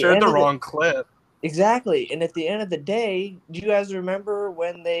They showed the wrong clip. exactly. And at the end of the day, do you guys remember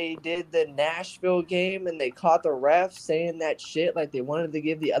when they did the Nashville game and they caught the refs saying that shit like they wanted to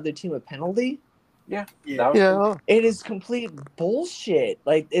give the other team a penalty? Yeah. Yeah. Yeah. It is complete bullshit.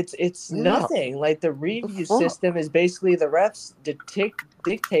 Like it's Yeah. nothing. Like the review fuck? system is basically the refs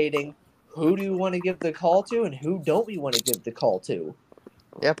dictating who do you want to give the call to and who don't we want to give the call to.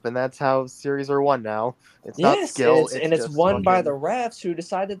 Yep, and that's how series are won now. It's not skill, it's just won by fucking- the refs who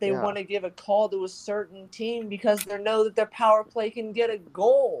decide that they Yeah. want to give a call to a certain team because they know that their power play can get a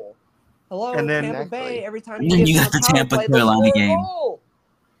goal. Hello, And then- Tampa Exactly. Bay. Every time And you then give you them got a the power Tampa play, they'll Carolina score a game. goal.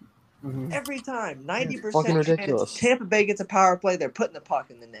 Mhm. Every time, 90% fucking ridiculous. chance Tampa Bay gets a power play, they're putting the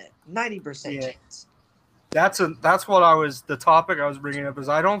puck in the net. 90% Yeah. chance. That's what I was the topic I was bringing up is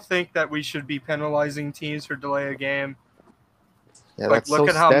I don't think that we should be penalizing teams for delay a game. Yeah, Like, that's look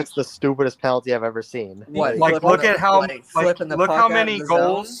at how- that's the stupidest penalty I've ever seen. What, Like flipping look the- at how like flipping the look puck how out of many the zone?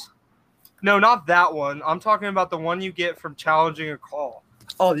 goals. No, not that one. I'm talking about the one you get from challenging a call.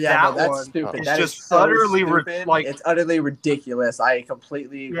 Oh yeah, That no, that's one stupid. is That just is so utterly stupid. like- It's utterly ridiculous. I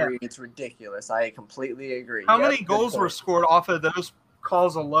completely Yeah. agree. It's ridiculous. I completely agree. How Yep, many good goals were point. scored off of those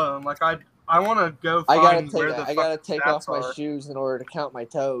calls alone? Like I want to go I find gotta where take. the I gotta fucking take stats off my are. shoes in order to count my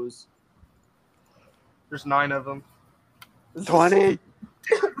toes. There's 9 of them. 20.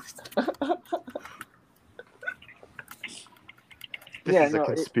 This Yeah, is no, a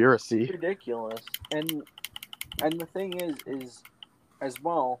conspiracy. It's ridiculous. And the thing is as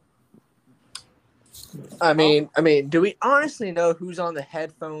well. I mean, do we honestly know who's on the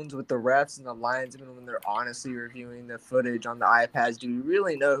headphones with the refs and the linesmen when they're honestly reviewing the footage on the iPads? Do we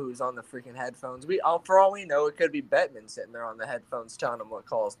really know who's on the freaking headphones? For all we know, it could be Bettman sitting there on the headphones telling them what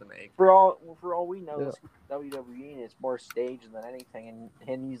calls to make. For all we know, it's WWE and it's more staged than anything.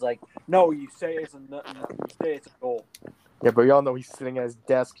 And he's like, no, you say it's a goal. Yeah, but we all know he's sitting at his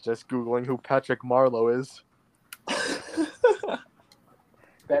desk just Googling who Patrick Marlowe is.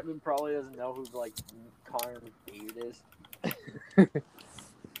 Bettman probably doesn't know who like Connor McDavid is.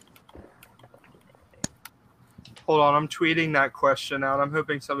 Hold on, I'm tweeting that question out. I'm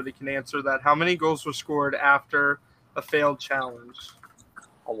hoping somebody can answer that. How many goals were scored after a failed challenge?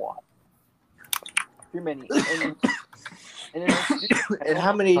 A lot. Too many. And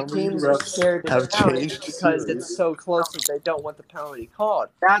how many teams are scared to have challenge changed because series? it's so close that they don't want the penalty called?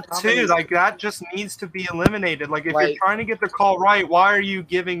 That How too, many- like that just needs to be eliminated. Like if you're Like- trying to get the call right, why are you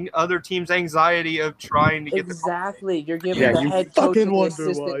giving other teams anxiety of trying to get the call? Exactly. You're giving Yeah, the you head coach fucking and the wonder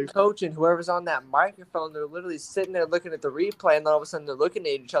assistant why. coach and whoever's on that microphone, they're literally sitting there looking at the replay, and all of a sudden they're looking at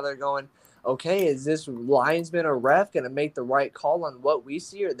each other going, okay, is this linesman or ref going to make the right call on what we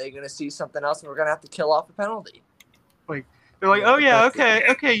see, or are they going to see something else and we're going to have to kill off a penalty? They're like, oh yeah,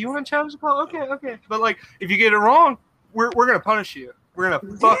 okay, you want to challenge the call? Okay. But like, if you get it wrong, we're gonna punish you. We're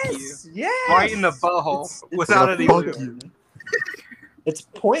gonna fuck you Yes. right in the butthole It's without gonna any fuck lube. you. It's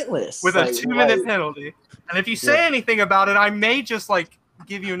pointless. With a Like, 2-minute penalty. And if you say anything about it, I may just like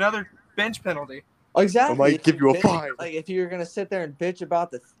give you another bench penalty. Exactly. I might give you a Bitch- fine. Like if you're gonna sit there and bitch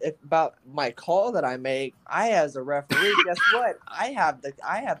about about my call that I make, I as a referee, guess what? I have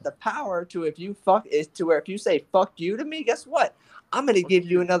the power to if you say fuck you to me, guess what? I'm gonna give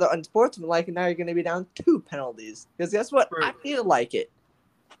you another unsportsmanlike, and now you're gonna be down 2 penalties. Because guess what? I Right. feel like it.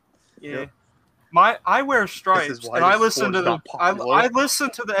 Yeah. I wear stripes, why and I this listen to sport's the not popular. I listen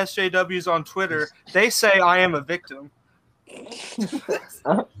to the SJWs on Twitter. They say I am a victim.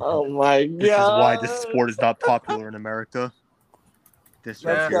 Oh my god! This is why this sport is not popular in America. This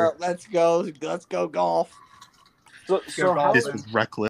Yeah. right here. Let's go golf. So Go how, This was reckless.